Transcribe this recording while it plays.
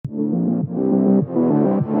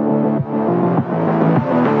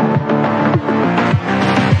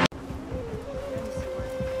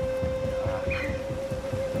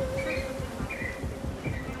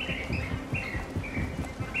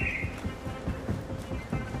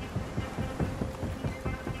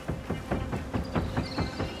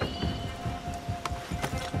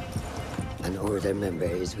Order member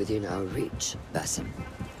is within our reach, Basim.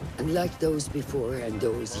 Unlike those before and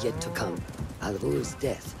those yet to come, al-Ghul's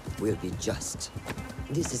death will be just.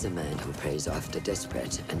 This is a man who preys off the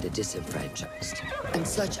desperate and the disenfranchised. And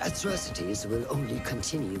such atrocities will only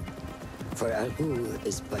continue. For al-Ghul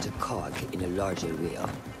is but a cog in a larger wheel.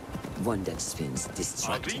 One that spins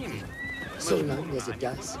destructively. So long as it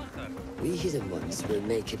does, we hidden ones will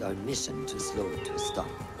make it our mission to slow it to a stop.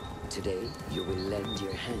 Today, you will lend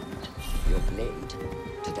your hand, your blade,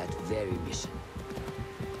 to that very mission.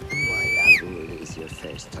 And while al-Ghul is your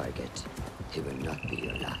first target, he will not be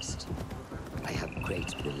your last. I have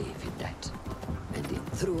great belief in that. And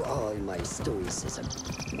through all my stoicism,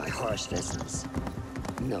 my harsh lessons,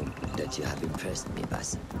 know that you have impressed me,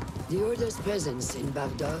 Basim. The Order's presence in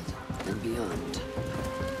Baghdad and beyond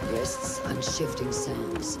rests on shifting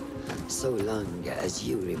sands, so long as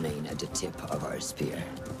you remain at the tip of our spear.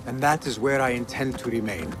 And that is where I intend to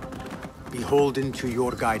remain, beholden to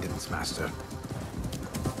your guidance, Master.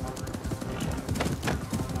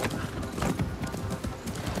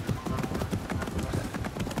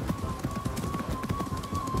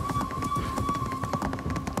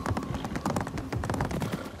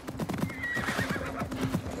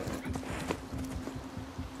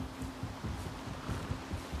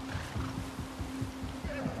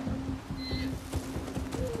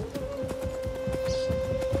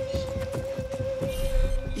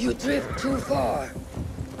 You drift too far.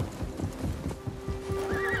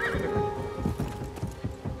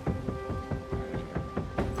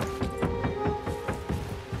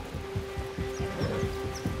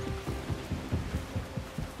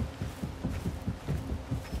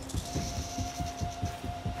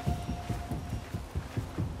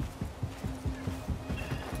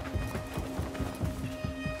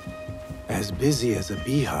 As busy as a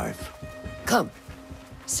beehive. Come.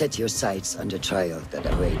 Set your sights on the trial that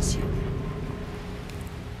awaits you.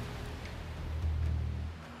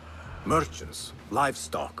 Merchants,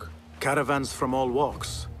 livestock, caravans from all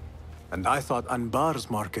walks. And I thought Anbar's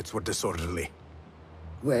markets were disorderly.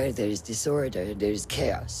 Where there is disorder, there is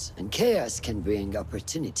chaos, and chaos can bring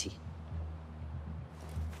opportunity.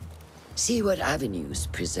 See what avenues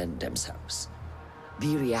present themselves.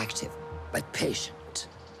 Be reactive, but patient,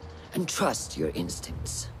 and trust your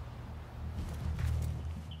instincts.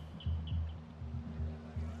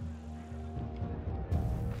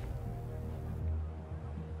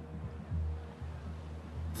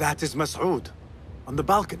 That is Mas'ud, on the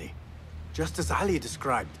balcony, just as Ali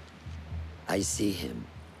described. I see him.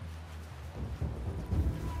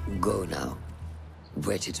 Go now.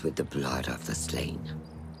 Wet it with the blood of the slain.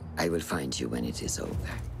 I will find you when it is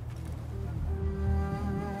over.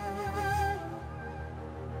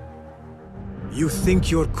 You think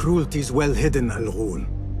your cruelties well hidden, al-ghul.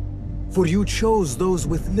 For you chose those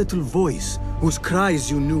with little voice, whose cries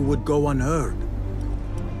you knew would go unheard.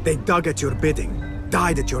 They dug at your bidding,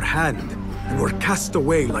 died at your hand, and were cast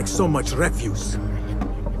away like so much refuse.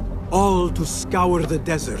 All to scour the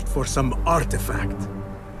desert for some artifact.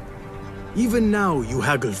 Even now you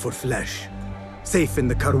haggle for flesh, safe in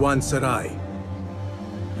the Karwansarai.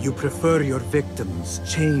 You prefer your victims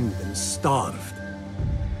chained and starved.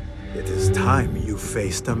 It is time you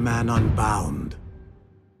faced a man unbound.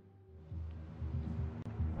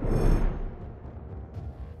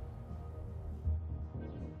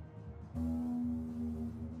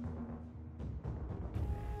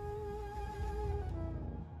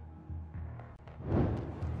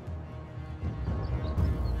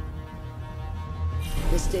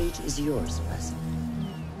 The stage is yours, Basim.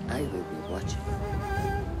 I will be watching.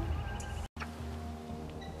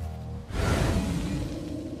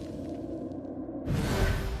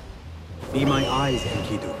 Be my eyes,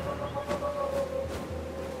 Enkidu.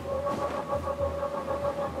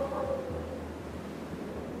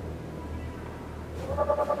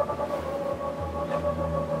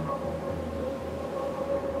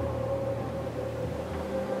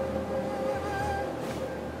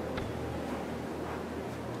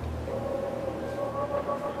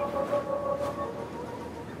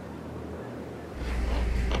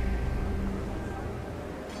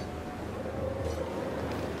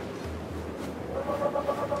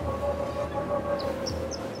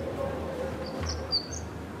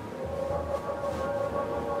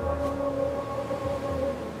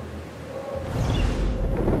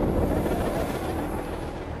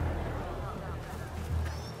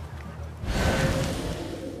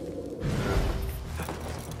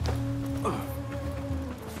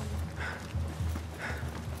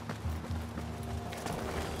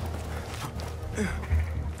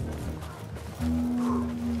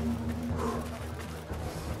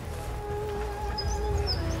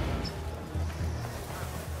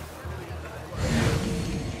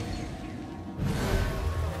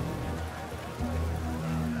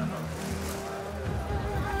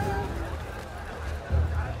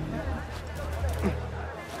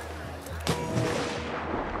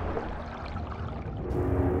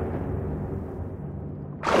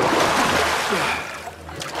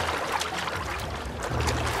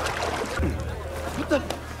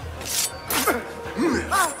 تفضل.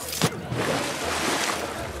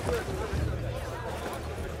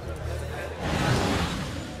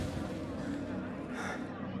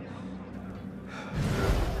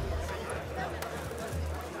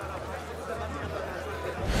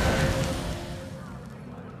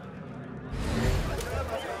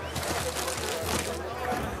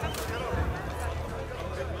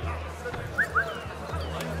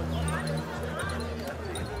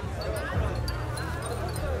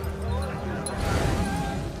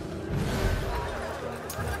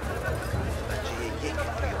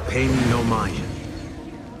 Pay me no mind.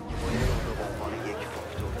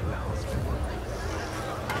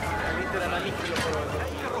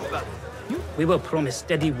 We were promised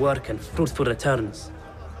steady work and fruitful returns.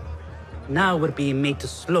 Now we're being made to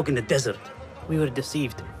slog in the desert. We were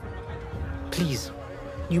deceived. Please,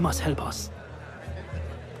 you must help us.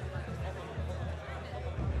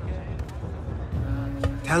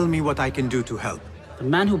 Tell me what I can do to help. The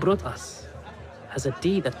man who brought us has a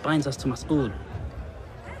deed that binds us to Mas'ul.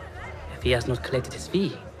 If he has not collected his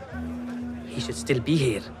fee, he should still be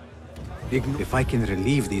here. If I can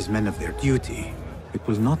relieve these men of their duty, it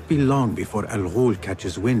will not be long before al-ghul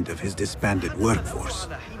catches wind of his disbanded workforce.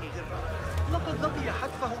 لقد لقي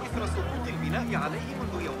حتفه إثر سقوط البناء عليه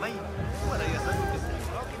منذ يومين ولا يزال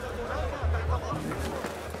باستمرار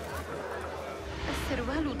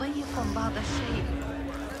السروال ضيق بعض الشيء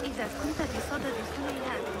إذا كنت بصدد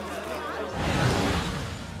سليلات.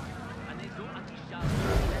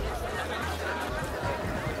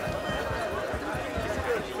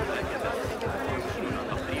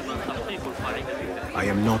 I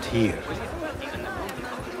am not here.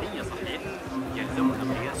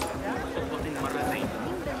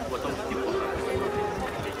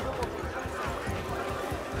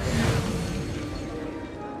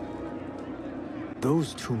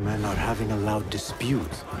 Those two men are having a loud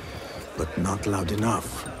dispute, but not loud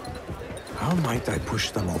enough. How might I push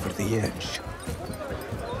them over the edge?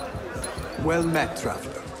 Well met,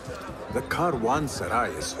 traveler. The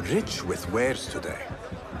Caravanserai is rich with wares today.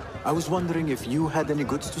 I was wondering if you had any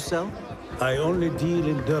goods to sell? I only deal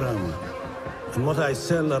in dirham, and what I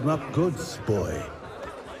sell are not goods, boy.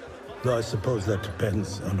 Though I suppose that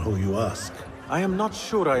depends on who you ask. I am not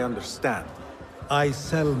sure I understand. I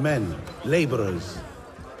sell men, laborers,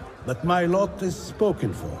 but my lot is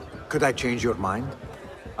spoken for. Could I change your mind?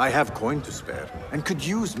 I have coin to spare, and could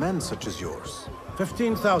use men such as yours.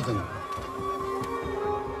 15,000.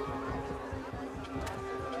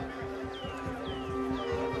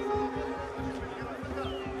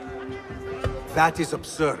 That is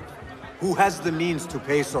absurd. Who has the means to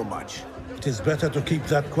pay so much? It is better to keep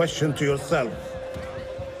that question to yourself.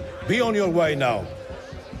 Be on your way now.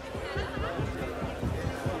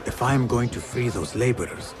 If I am going to free those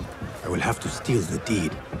laborers, I will have to steal the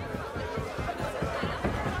deed.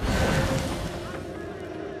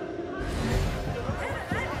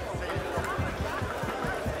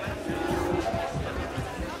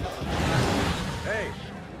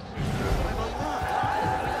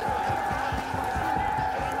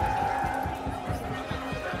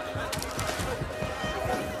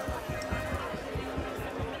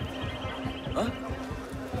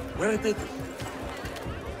 Where are they?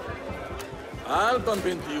 I'll bump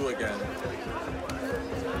into you again.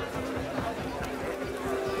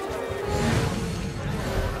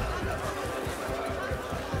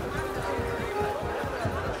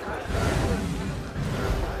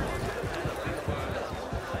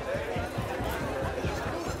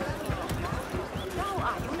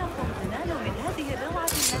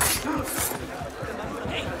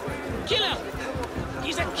 Hey, killer!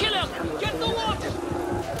 He's a killer! Get the water!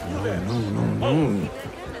 No.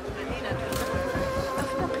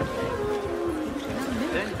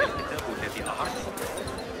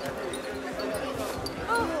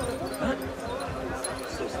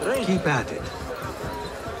 Keep at it.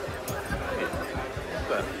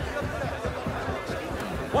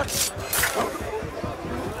 What?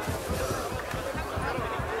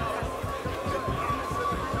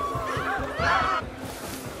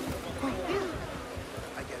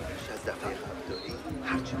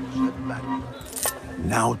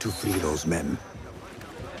 Now to free those men.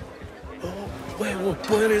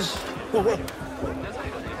 Where is...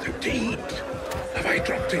 The deed? Have I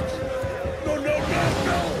dropped it?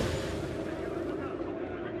 No!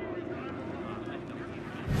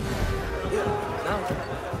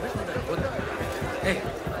 Hey,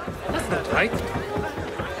 that's not right.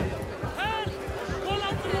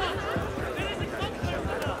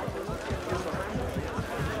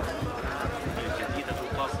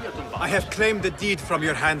 I have claimed the deed from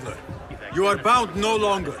your handler. You are bound no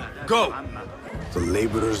longer. Go! The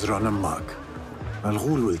laborers run amok.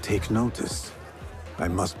 Al-ghul will take notice. I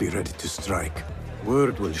must be ready to strike.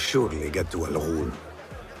 Word will surely get to al-ghul.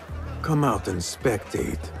 Come out and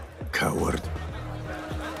spectate, coward.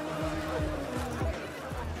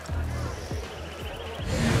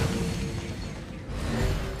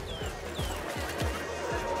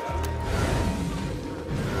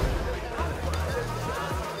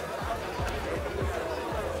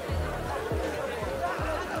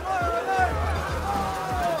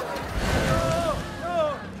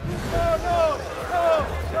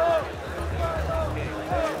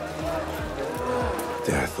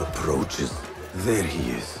 Death approaches. There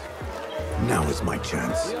he is. Now is my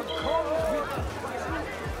chance.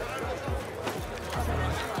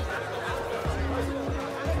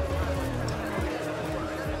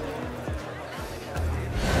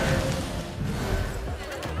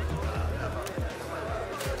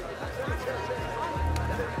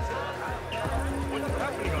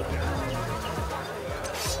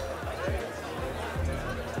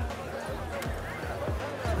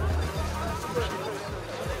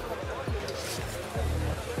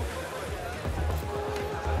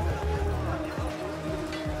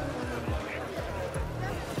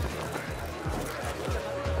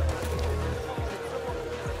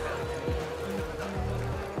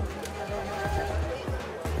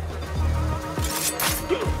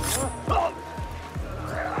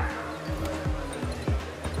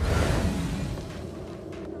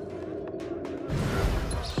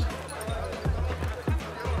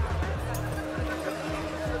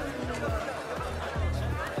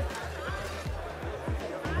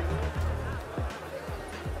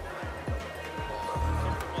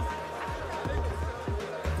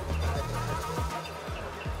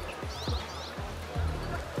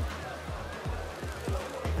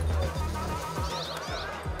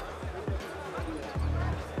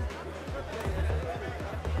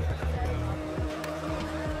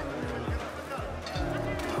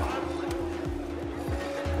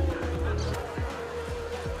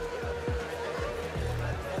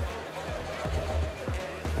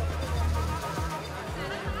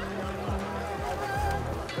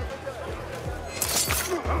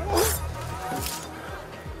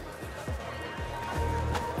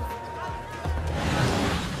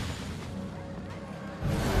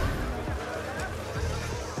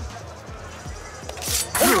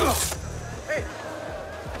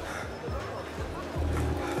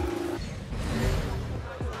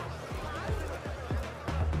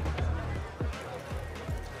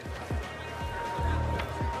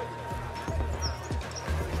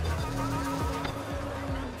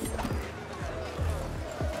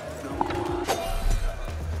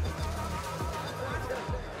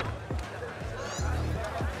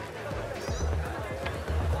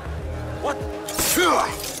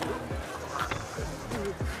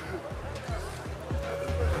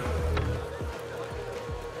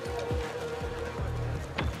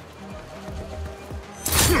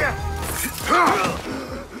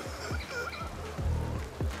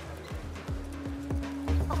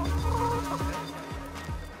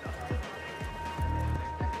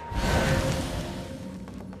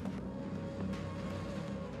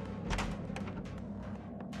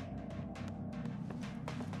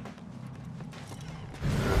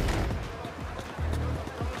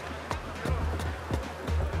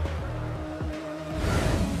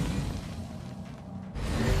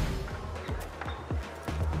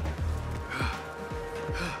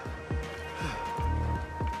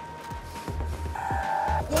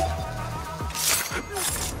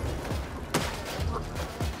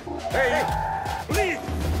 Hey! Please!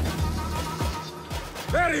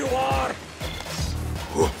 There you are!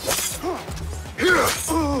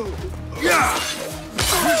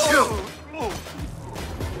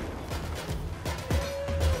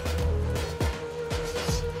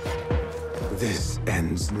 This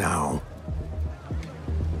ends now.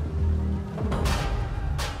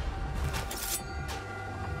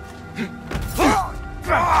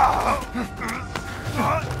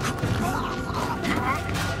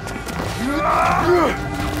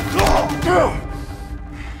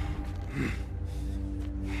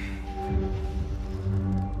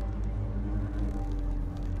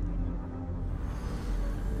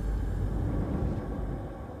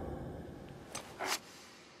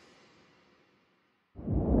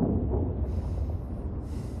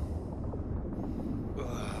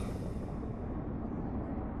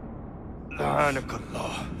 لعنك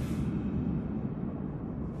الله.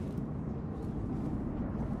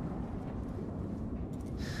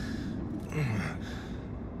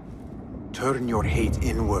 Turn your hate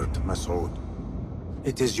inward, Masoud.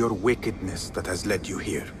 It is your wickedness that has led you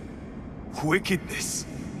here. Wickedness?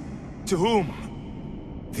 To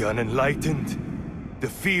whom? The unenlightened? The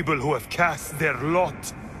feeble who have cast their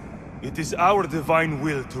lot? It is our divine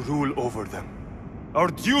will to rule over them. Our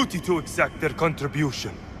duty to exact their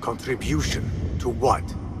contribution. Contribution? To what?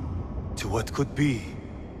 To what could be.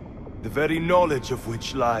 The very knowledge of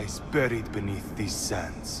which lies buried beneath these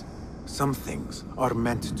sands. Some things are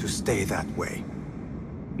meant to stay that way.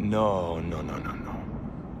 No.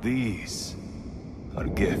 These are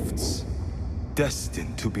gifts,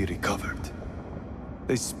 destined to be recovered.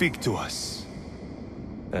 They speak to us,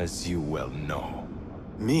 as you well know.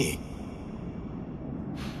 Me?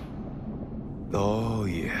 Oh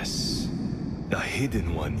yes, a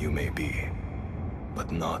hidden one you may be,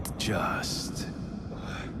 but not just.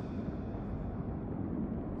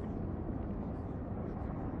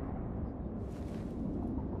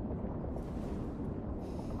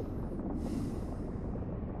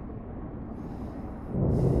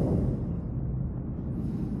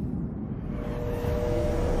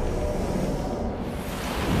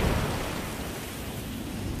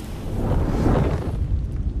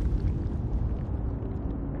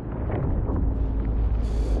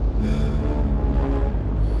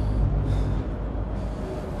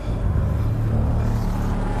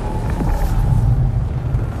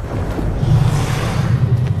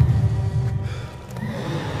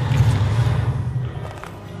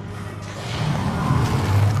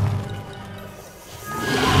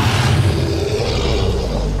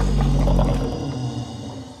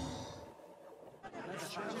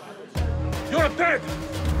 You're dead!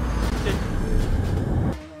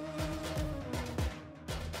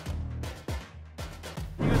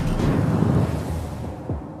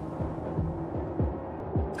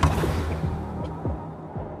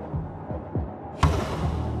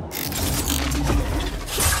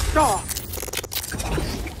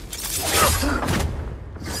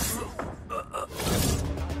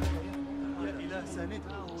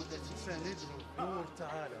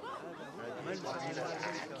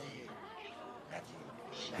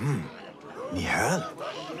 Nihal?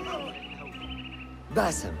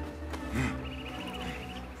 Basim.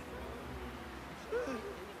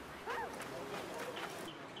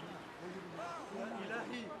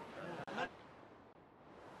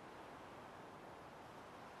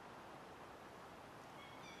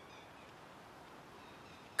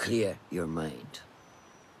 Clear your mind.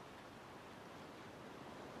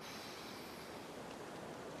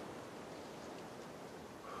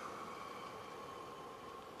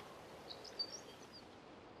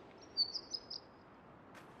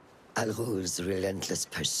 Al-Ghul's relentless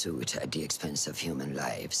pursuit at the expense of human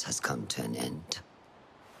lives has come to an end.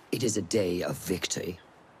 It is a day of victory,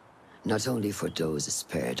 not only for those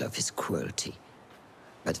spared of his cruelty,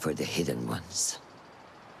 but for the hidden ones.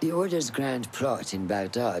 The Order's grand plot in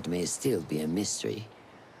Baghdad may still be a mystery,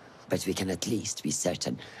 but we can at least be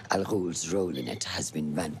certain al-Ghul's role in it has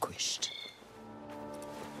been vanquished.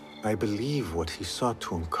 I believe what he sought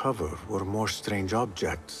to uncover were more strange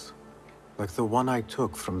objects, like the one I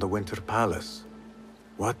took from the Winter Palace.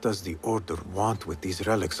 What does the Order want with these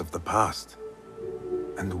relics of the past?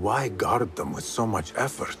 And why guard them with so much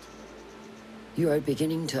effort? You are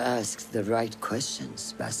beginning to ask the right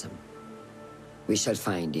questions, Basim. We shall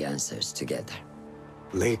find the answers together.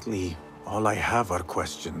 Lately, all I have are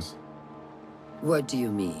questions. What do you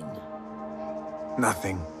mean?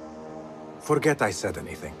 Nothing. Forget I said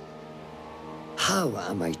anything. How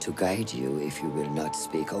am I to guide you if you will not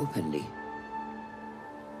speak openly?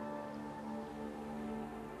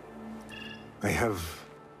 I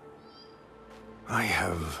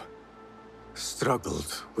have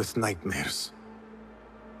struggled with nightmares.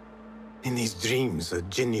 In these dreams, a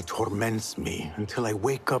jinni torments me until I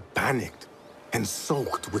wake up panicked and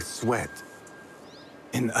soaked with sweat.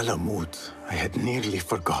 In Alamut, I had nearly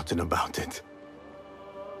forgotten about it.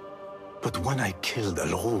 But when I killed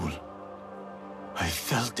al-ghul, I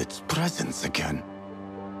felt its presence again.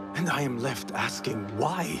 And I am left asking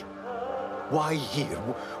why? Why here?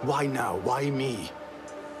 Why now? Why me?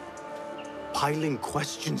 Piling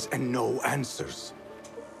questions and no answers.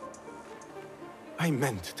 I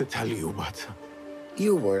meant to tell you, but...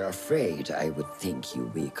 You were afraid I would think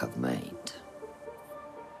you weak of mind.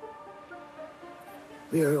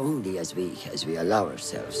 We are only as weak as we allow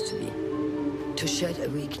ourselves to be. To shed a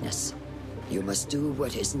weakness, you must do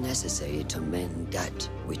what is necessary to mend that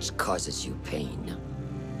which causes you pain.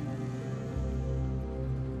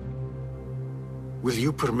 Will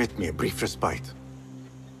you permit me a brief respite?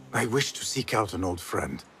 I wish to seek out an old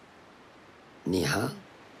friend. Nihal?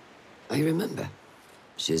 I remember.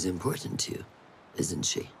 She is important to you, isn't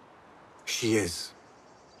she? She is.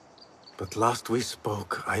 But last we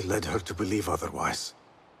spoke, I led her to believe otherwise.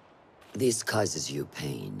 This causes you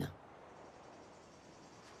pain.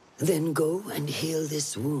 Then go and heal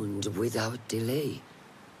this wound without delay.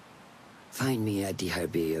 Find me at the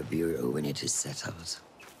Herbier Bureau when it is settled.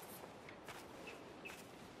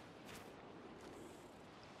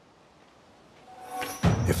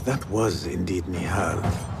 If that was indeed Nihal,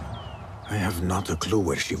 I have not a clue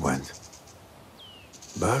where she went.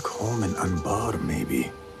 Back home in Anbar,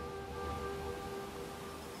 maybe.